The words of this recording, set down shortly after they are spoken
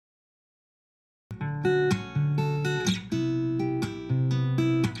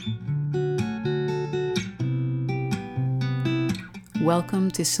Welcome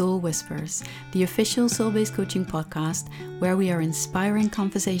to Soul Whispers, the official soul-based coaching podcast where we are inspiring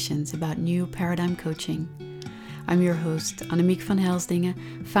conversations about new paradigm coaching. I'm your host, Annemiek van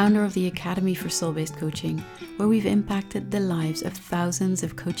Helsdingen, founder of the Academy for Soul-Based Coaching, where we've impacted the lives of thousands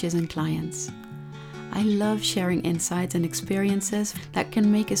of coaches and clients. I love sharing insights and experiences that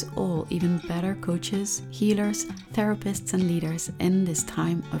can make us all even better coaches, healers, therapists, and leaders in this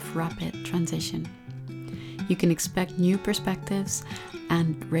time of rapid transition. You can expect new perspectives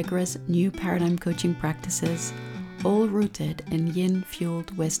and rigorous new paradigm coaching practices, all rooted in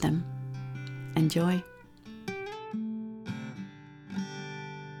yin-fueled wisdom. Enjoy!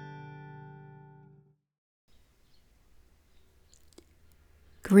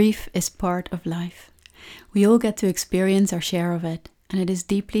 Grief is part of life. We all get to experience our share of it, and it is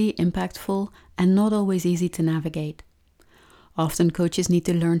deeply impactful and not always easy to navigate. Often coaches need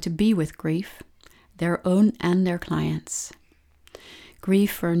to learn to be with grief, their own and their clients.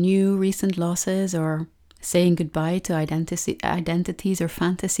 Grief for new recent losses, or saying goodbye to identities or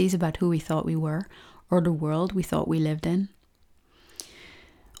fantasies about who we thought we were, or the world we thought we lived in.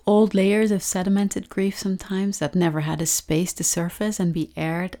 Old layers of sedimented grief sometimes that never had a space to surface and be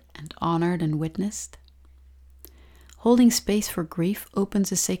aired and honored and witnessed. Holding space for grief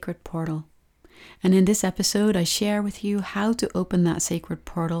opens a sacred portal. And in this episode, I share with you how to open that sacred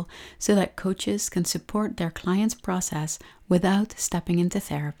portal so that coaches can support their clients' process without stepping into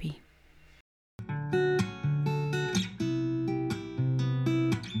therapy.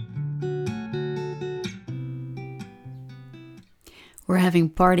 We're having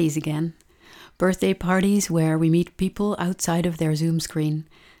parties again. Birthday parties where we meet people outside of their Zoom screen.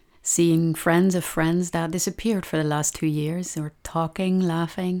 Seeing friends of friends that disappeared for the last 2 years, or talking,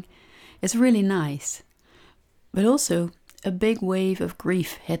 laughing. It's really nice. But also, a big wave of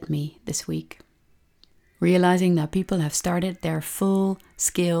grief hit me this week. Realizing that people have started their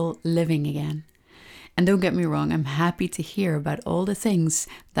full-scale living again. And don't get me wrong, I'm happy to hear about all the things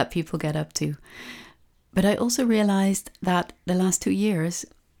that people get up to. But I also realized that the last 2 years,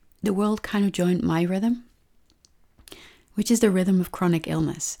 the world kind of joined my rhythm, which is the rhythm of chronic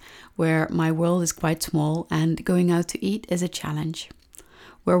illness, where my world is quite small and going out to eat is a challenge.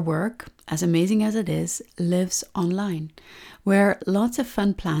 Where work, as amazing as it is, lives online, where lots of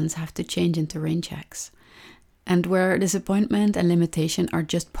fun plans have to change into rain checks, and where disappointment and limitation are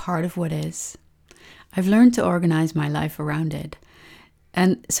just part of what is. I've learned to organize my life around it.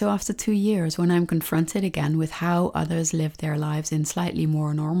 And so after 2 years, when I'm confronted again with how others live their lives in slightly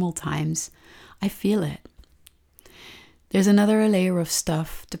more normal times, I feel it. There's another layer of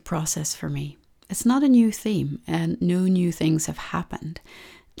stuff to process for me. It's not a new theme, and no new things have happened.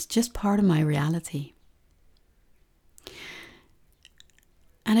 It's just part of my reality.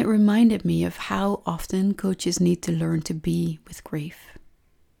 And it reminded me of how often coaches need to learn to be with grief,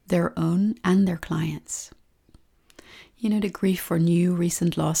 their own and their clients. You know, the grief for new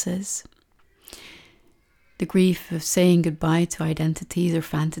recent losses, the grief of saying goodbye to identities or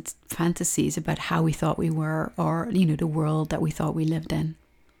fantasies about how we thought we were, or, the world that we thought we lived in.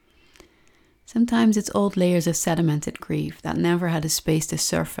 Sometimes it's old layers of sedimented grief that never had a space to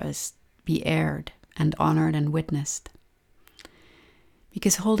surface, be aired and honored and witnessed.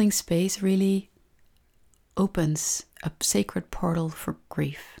 Because holding space really opens a sacred portal for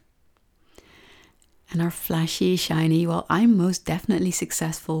grief. And our flashy, shiny, I'm most definitely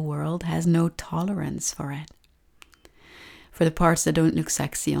successful world has no tolerance for it. For the parts that don't look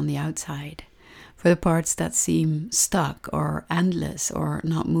sexy on the outside. For the parts that seem stuck or endless or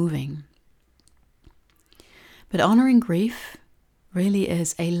not moving. But honoring grief really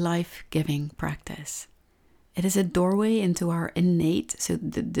is a life-giving practice. It is a doorway into our innate, so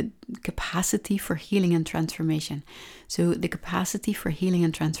the capacity for healing and transformation. So the capacity for healing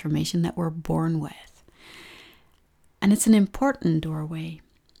and transformation that we're born with. And it's an important doorway.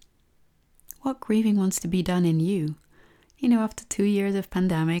 What grieving wants to be done in you? After 2 years of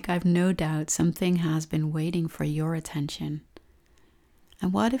pandemic, I've no doubt something has been waiting for your attention.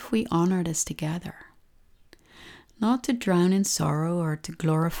 And what if we honor this together? Not to drown in sorrow or to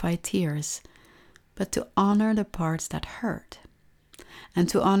glorify tears, but to honor the parts that hurt. And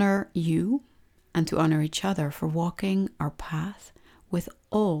to honor you and to honor each other for walking our path with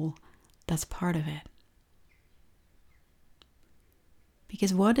all that's part of it.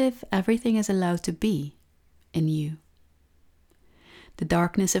 Because what if everything is allowed to be in you? The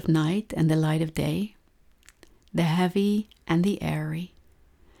darkness of night and the light of day, the heavy and the airy,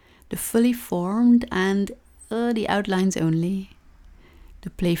 the fully formed and the outlines only, the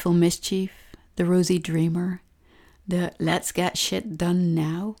playful mischief, the rosy dreamer, the let's get shit done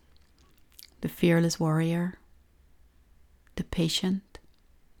now, the fearless warrior, the patient,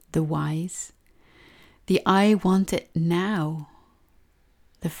 the wise, the I want it now,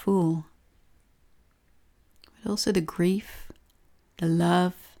 the fool, but also the grief, the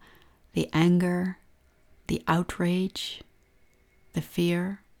love, the anger, the outrage, the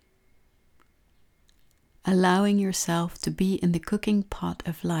fear. Allowing yourself to be in the cooking pot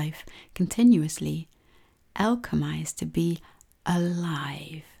of life continuously, alchemized to be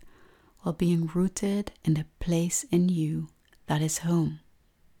alive while being rooted in the place in you that is home.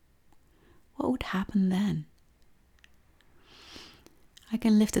 What would happen then? I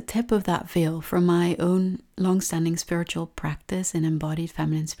can lift the tip of that veil from my own long-standing spiritual practice in embodied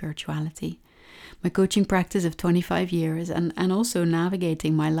feminine spirituality, my coaching practice of 25 years, and also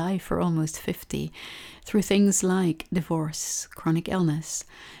navigating my life for almost 50 through things like divorce, chronic illness,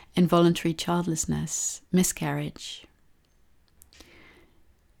 involuntary childlessness, miscarriage.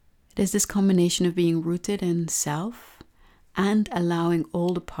 It is this combination of being rooted in self and allowing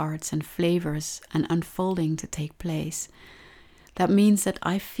all the parts and flavors and unfolding to take place. That means that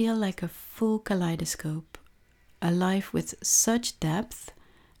I feel like a full kaleidoscope, a life with such depth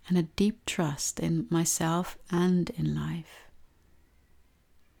and a deep trust in myself and in life.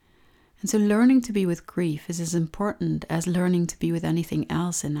 And so learning to be with grief is as important as learning to be with anything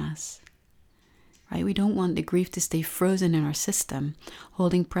else in us. Right? We don't want the grief to stay frozen in our system,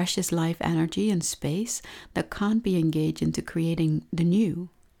 holding precious life energy and space that can't be engaged into creating the new,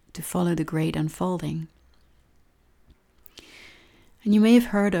 to follow the great unfolding. And you may have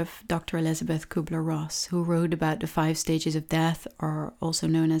heard of Dr. Elizabeth Kubler-Ross, who wrote about the 5 stages of death, or also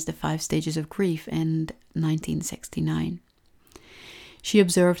known as the 5 stages of grief, in 1969. She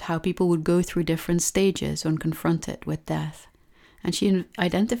observed how people would go through different stages when confronted with death. And she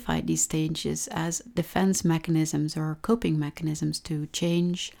identified these stages as defense mechanisms or coping mechanisms to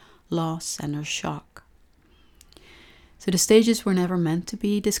change, loss, and or shock. So the stages were never meant to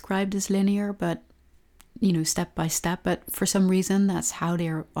be described as linear, but step by step, but for some reason that's how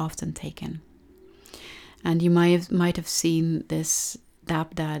they're often taken. And you might have seen this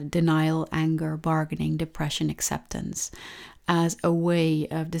DAPDA, denial, anger, bargaining, depression, acceptance, as a way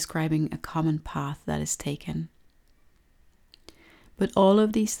of describing a common path that is taken. But all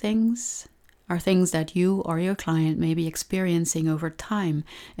of these things are things that you or your client may be experiencing over time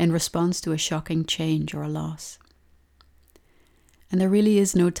in response to a shocking change or a loss. And there really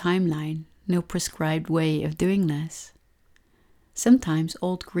is no timeline, no prescribed way of doing this. Sometimes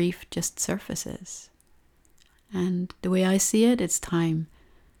old grief just surfaces. And the way I see it, it's time.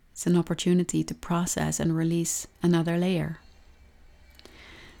 It's an opportunity to process and release another layer.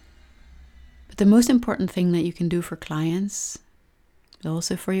 But the most important thing that you can do for clients, but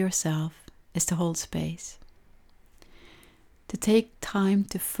also for yourself, is to hold space. To take time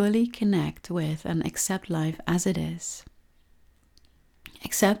to fully connect with and accept life as it is.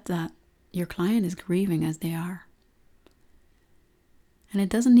 Accept that your client is grieving as they are. And it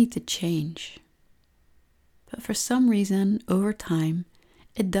doesn't need to change. But for some reason, over time,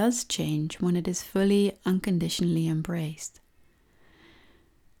 it does change when it is fully, unconditionally embraced.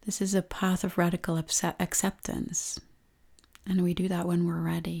 This is a path of radical acceptance. And we do that when we're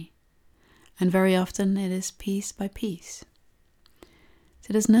ready. And very often it is piece by piece.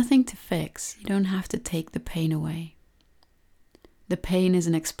 So there's nothing to fix. You don't have to take the pain away. The pain is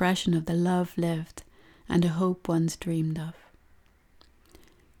an expression of the love lived and the hope once dreamed of.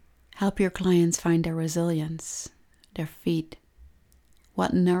 Help your clients find their resilience, their feet,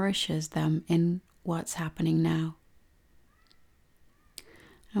 what nourishes them in what's happening now.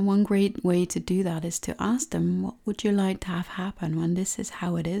 And one great way to do that is to ask them, what would you like to have happen when this is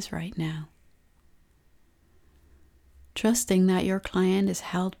how it is right now? Trusting that your client is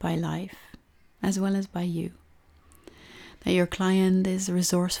held by life as well as by you. That your client is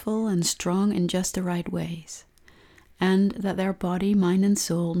resourceful and strong in just the right ways. And that their body, mind, and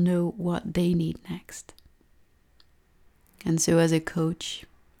soul know what they need next. And so as a coach,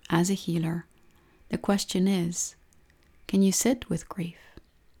 as a healer, the question is, can you sit with grief?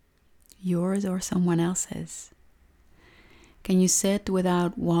 Yours or someone else's? Can you sit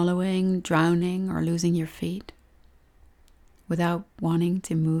without wallowing, drowning, or losing your feet? Without wanting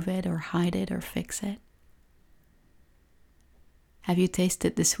to move it or hide it or fix it? Have you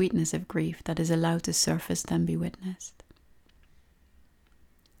tasted the sweetness of grief that is allowed to surface and be witnessed?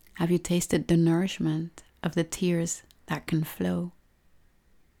 Have you tasted the nourishment of the tears that can flow?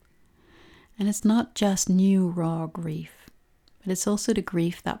 And it's not just new raw grief, but it's also the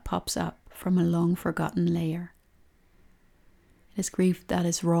grief that pops up from a long forgotten layer. It is grief that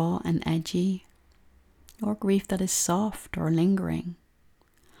is raw and edgy, or grief that is soft or lingering.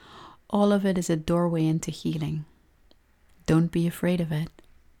 All of it is a doorway into healing. don't be afraid of it.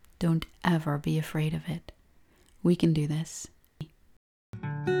 Don't ever be afraid of it. We can do this.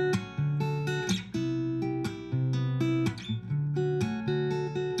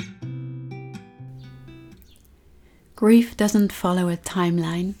 Grief doesn't follow a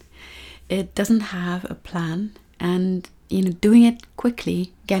timeline. It doesn't have a plan. And, doing it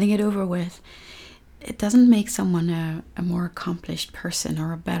quickly, getting it over with, it doesn't make someone a more accomplished person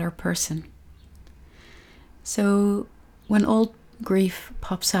or a better person. So when old grief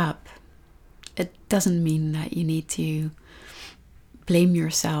pops up, it doesn't mean that you need to blame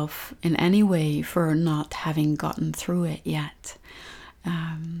yourself in any way for not having gotten through it yet.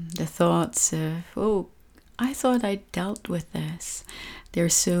 The thoughts of, I thought I dealt with this. They're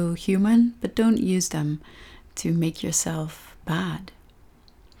so human, but don't use them to make yourself bad.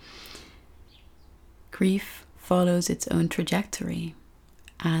 Grief follows its own trajectory,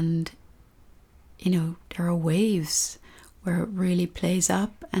 and there are waves where it really plays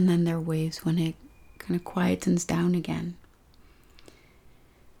up, and then there are waves when it kind of quietens down again.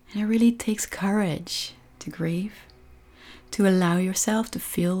 And it really takes courage to grieve, to allow yourself to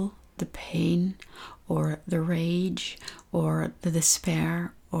feel the pain or the rage or the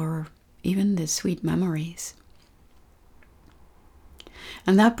despair or even the sweet memories.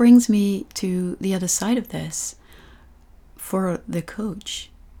 And that brings me to the other side of this, for the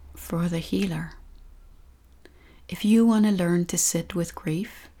coach, for the healer. If you want to learn to sit with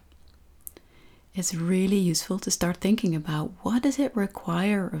grief, it's really useful to start thinking about, what does it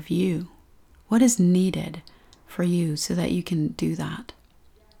require of you? What is needed for you so that you can do that?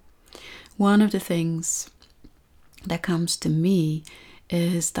 One of the things that comes to me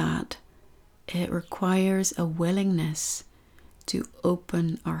is that it requires a willingness to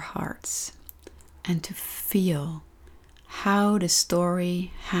open our hearts and to feel how the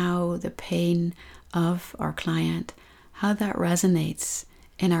story, how the pain of our client, how that resonates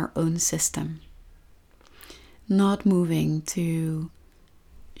in our own system. Not moving to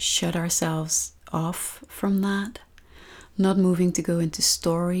shut ourselves off from that, not moving to go into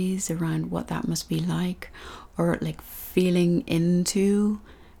stories around what that must be like, or like feeling into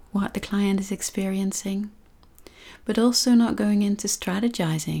what the client is experiencing, but also not going into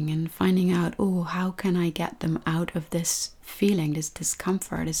strategizing and finding out, how can I get them out of this feeling, this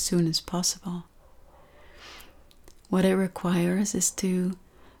discomfort as soon as possible. What it requires is to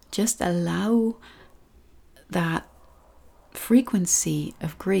just allow that frequency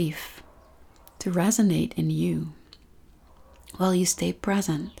of grief to resonate in you while you stay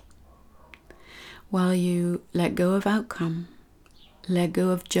present, while you let go of outcome, let go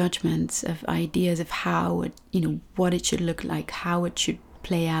of judgments, of ideas of how it, what it should look like, how it should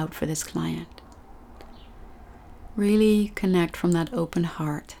play out for this client. Really connect from that open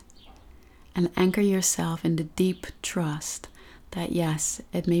heart and anchor yourself in the deep trust that yes,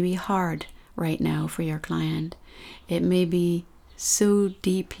 it may be hard right now for your client. It may be so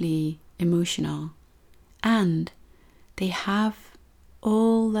deeply emotional, and they have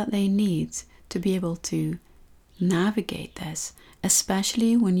all that they need to be able to navigate this,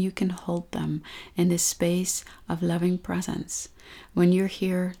 especially when you can hold them in this space of loving presence, when you're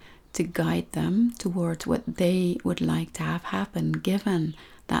here to guide them towards what they would like to have happen, given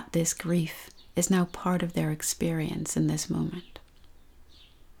that this grief is now part of their experience in this moment.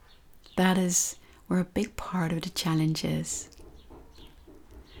 That is where a big part of the challenge is.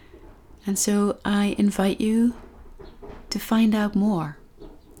 And so I invite you to find out more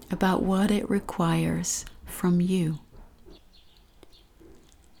about what it requires from you.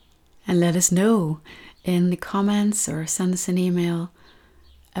 And let us know in the comments or send us an email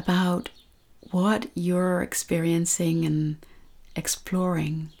about what you're experiencing and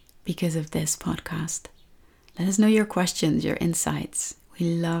exploring because of this podcast. Let us know your questions, your insights.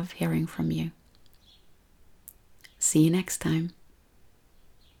 We love hearing from you. See you next time.